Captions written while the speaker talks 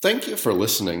Thank you for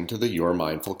listening to the Your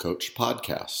Mindful Coach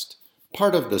podcast,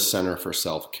 part of the Center for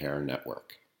Self-Care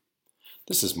Network.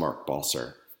 This is Mark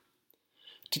Balser.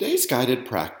 Today's guided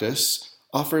practice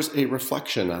offers a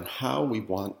reflection on how we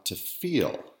want to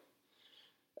feel.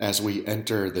 As we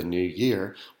enter the new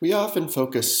year, we often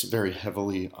focus very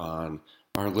heavily on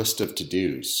our list of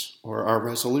to-dos or our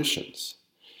resolutions.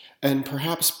 And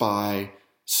perhaps by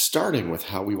starting with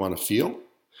how we want to feel,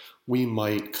 we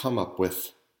might come up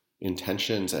with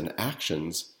intentions and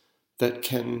actions that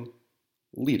can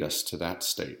lead us to that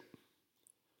state.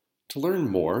 To learn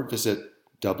more, visit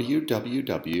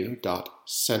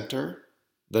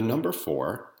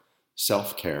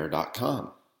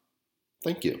www.center4selfcare.com.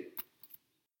 Thank you.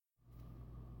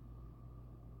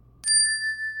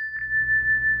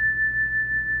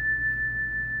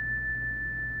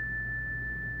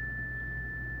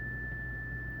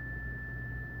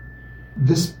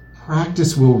 This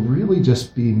practice will really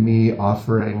just be me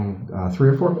offering 3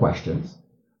 or 4 questions,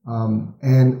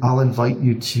 and I'll invite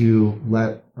you to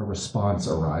let a response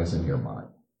arise in your mind.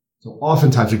 So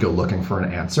oftentimes we go looking for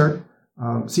an answer.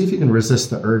 See if you can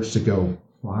resist the urge to go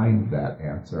find that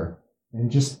answer and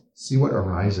just see what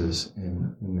arises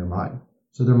in your mind.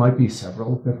 So there might be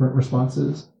several different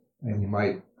responses, and you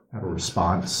might have a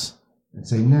response and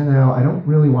say, no, I don't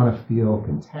really want to feel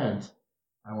content.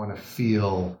 I want to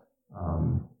feel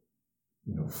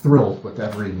thrilled with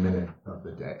every minute of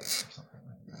the day, or something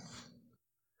like that.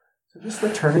 So just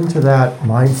returning to that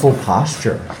mindful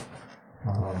posture,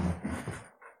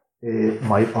 it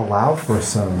might allow for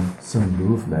some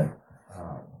movement,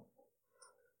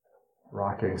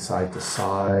 rocking side to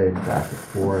side, back and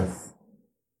forth.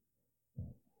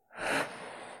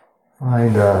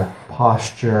 Find a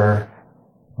posture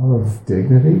of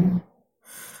dignity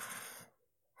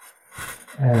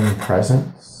and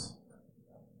presence.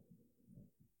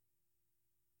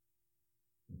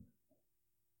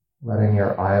 Letting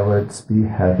your eyelids be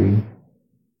heavy.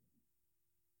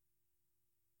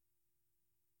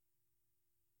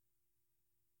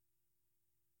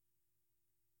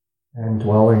 And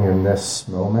dwelling in this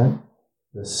moment,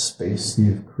 this space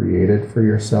you've created for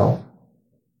yourself.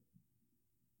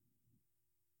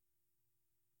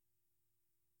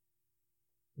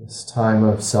 This time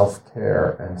of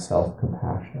self-care and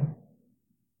self-compassion.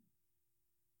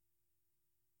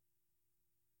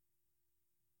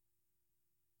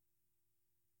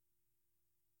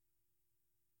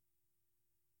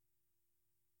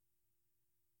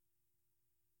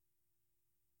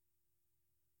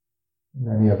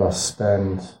 Many of us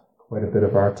spend quite a bit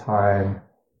of our time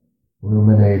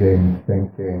ruminating,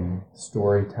 thinking,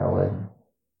 storytelling.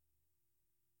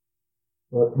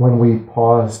 But when we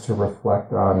pause to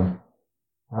reflect on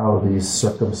how these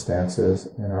circumstances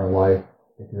in our life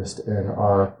exist in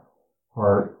our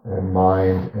heart and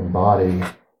mind and body,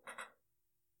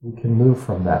 we can move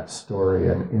from that story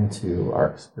and into our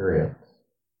experience.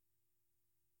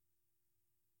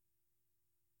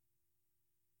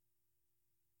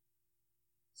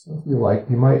 So if you like,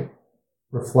 you might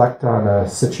reflect on a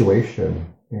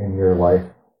situation in your life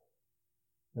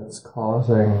that's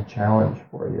causing challenge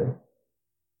for you.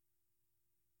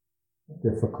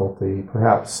 Difficulty,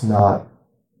 perhaps not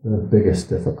the biggest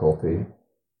difficulty.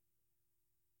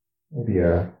 Maybe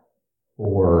a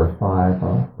 4 or 5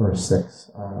 or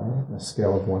 6 on a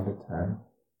scale of 1 to 10.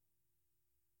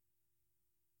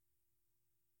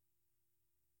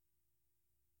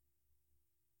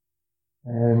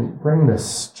 And bring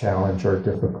this challenge or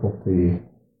difficulty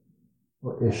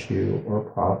or issue or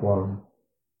problem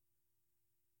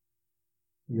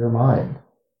to your mind.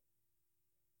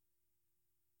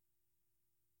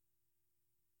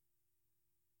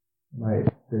 You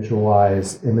might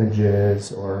visualize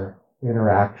images or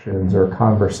interactions or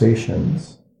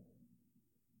conversations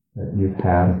that you've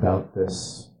had about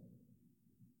this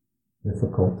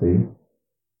difficulty.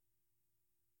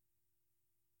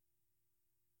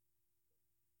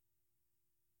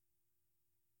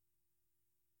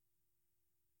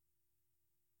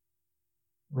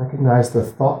 Recognize the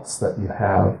thoughts that you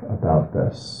have about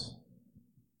this,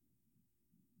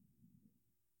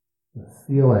 the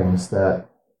feelings that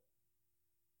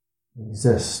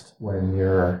exist when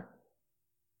you're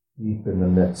deep in the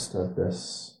midst of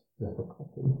this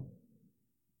difficulty.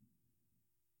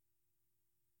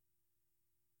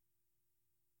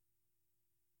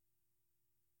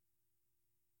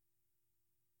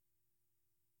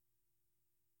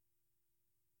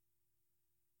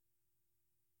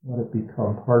 Let it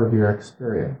become part of your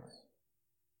experience.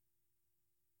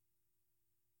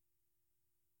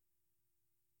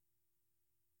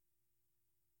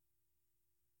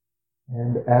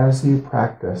 And as you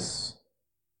practice,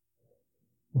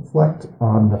 reflect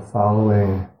on the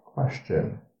following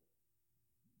question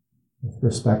with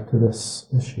respect to this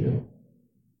issue.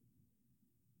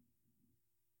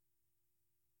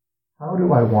 How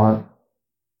do I want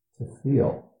to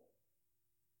feel?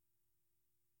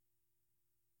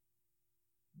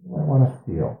 How do I want to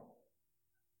feel?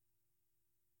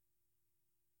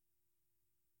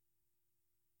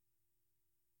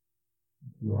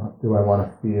 Do I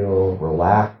want to feel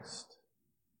relaxed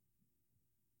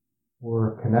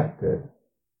or connected?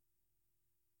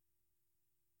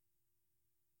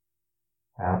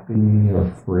 Happy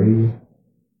or free?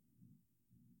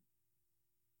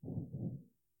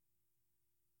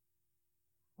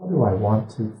 How do I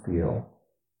want to feel?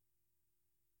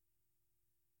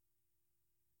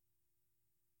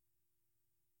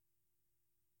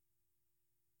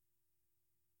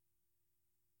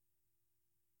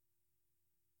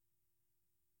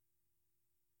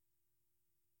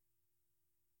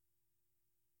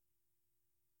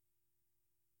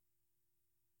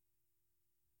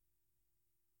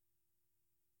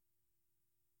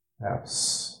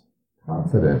 Perhaps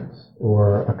confident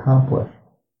or accomplished,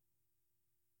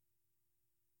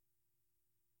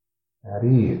 at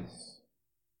ease.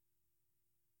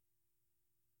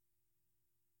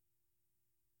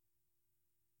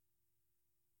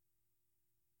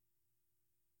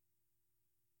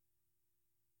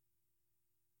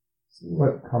 See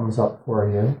what comes up for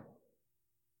you.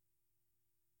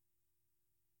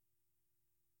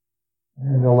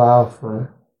 And allow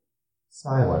for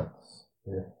silence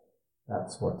if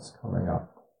that's what's coming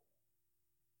up.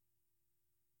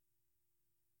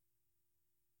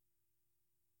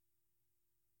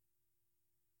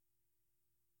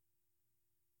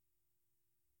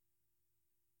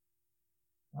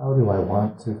 How do I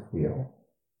want to feel?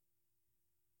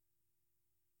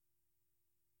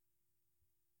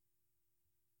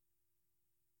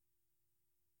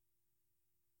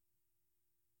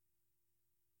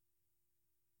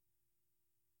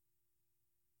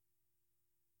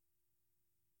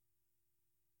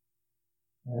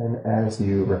 And as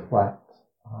you reflect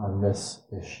on this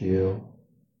issue,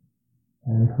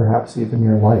 and perhaps even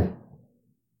your life,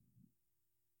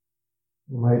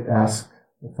 you might ask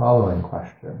the following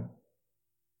question.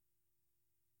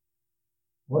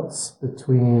 What's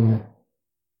between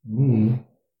me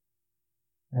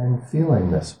and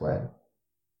feeling this way?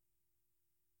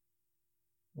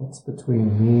 What's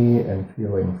between me and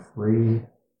feeling free,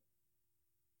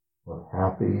 or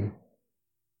happy,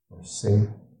 or safe?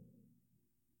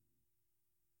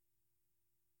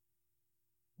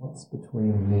 What's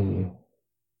between me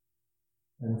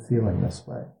and feeling this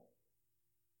way?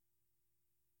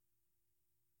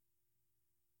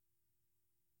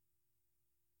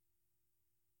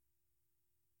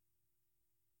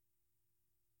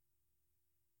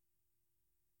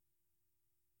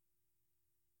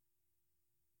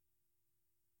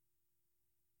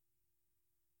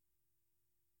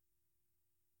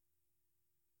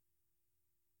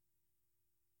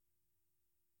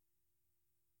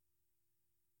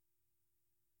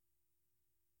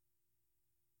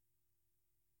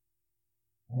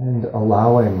 And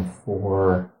allowing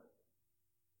for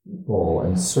people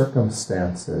and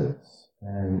circumstances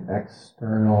and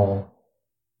external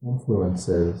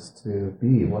influences to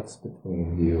be what's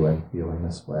between you and feeling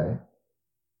this way.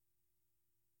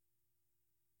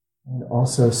 And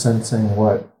also sensing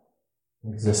what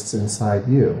exists inside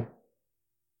you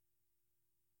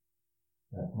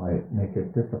that might make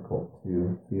it difficult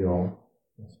to feel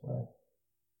this way.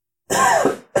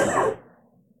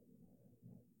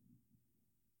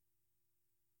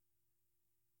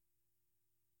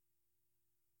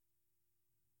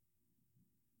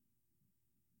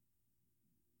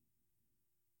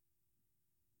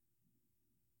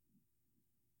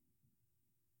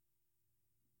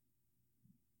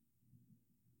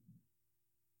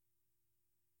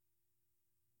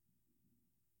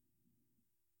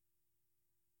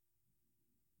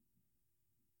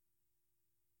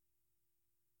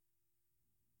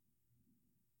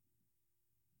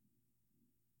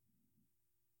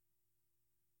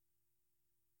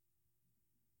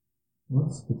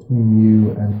 What's between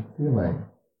you and feeling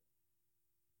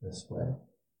this way?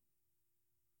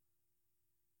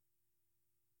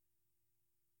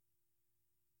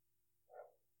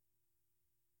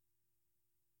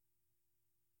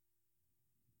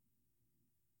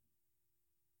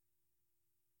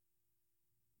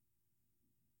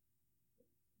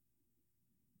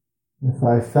 If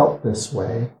I felt this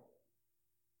way,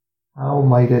 how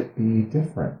might it be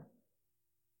different?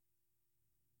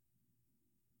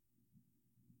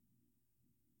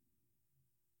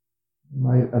 You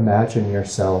might imagine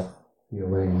yourself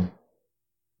feeling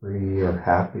free or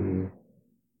happy,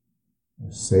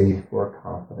 or safe or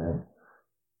confident,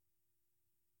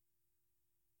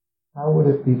 how would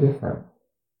it be different?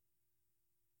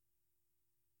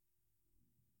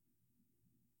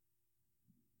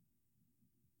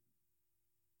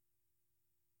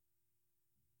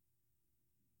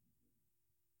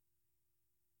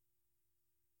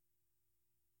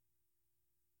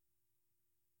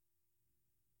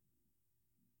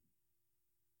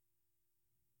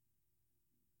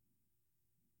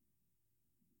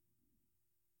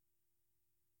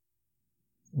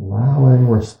 Allowing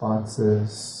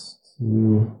responses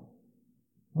to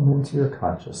come into your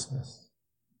consciousness.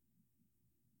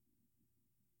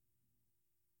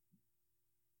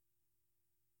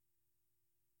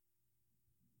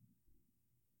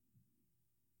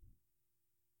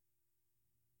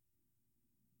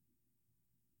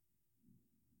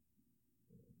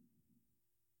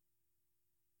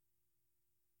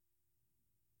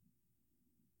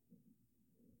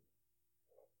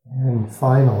 And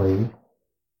finally,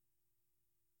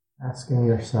 asking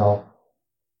yourself,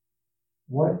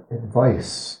 what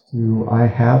advice do I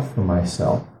have for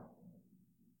myself?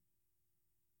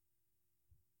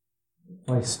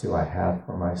 What advice do I have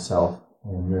for myself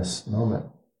in this moment?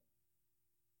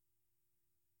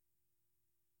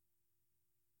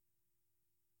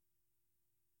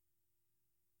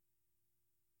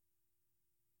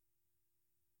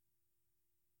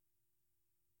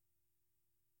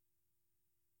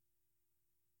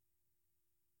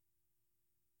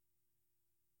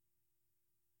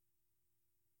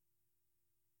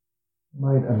 You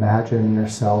might imagine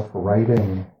yourself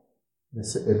writing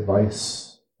this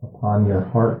advice upon your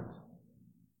heart.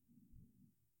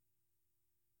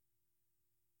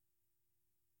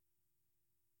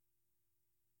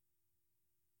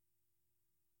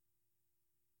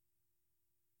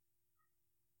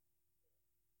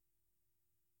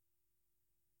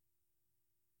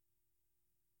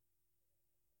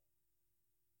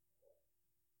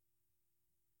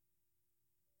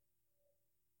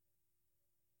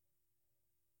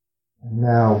 And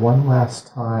now, one last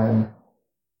time,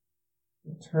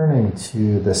 returning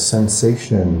to the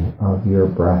sensation of your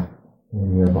breath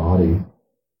in your body.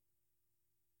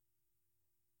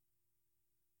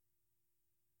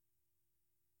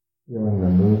 Feeling the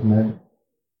movement,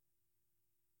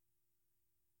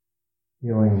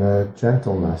 feeling the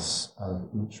gentleness of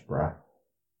each breath.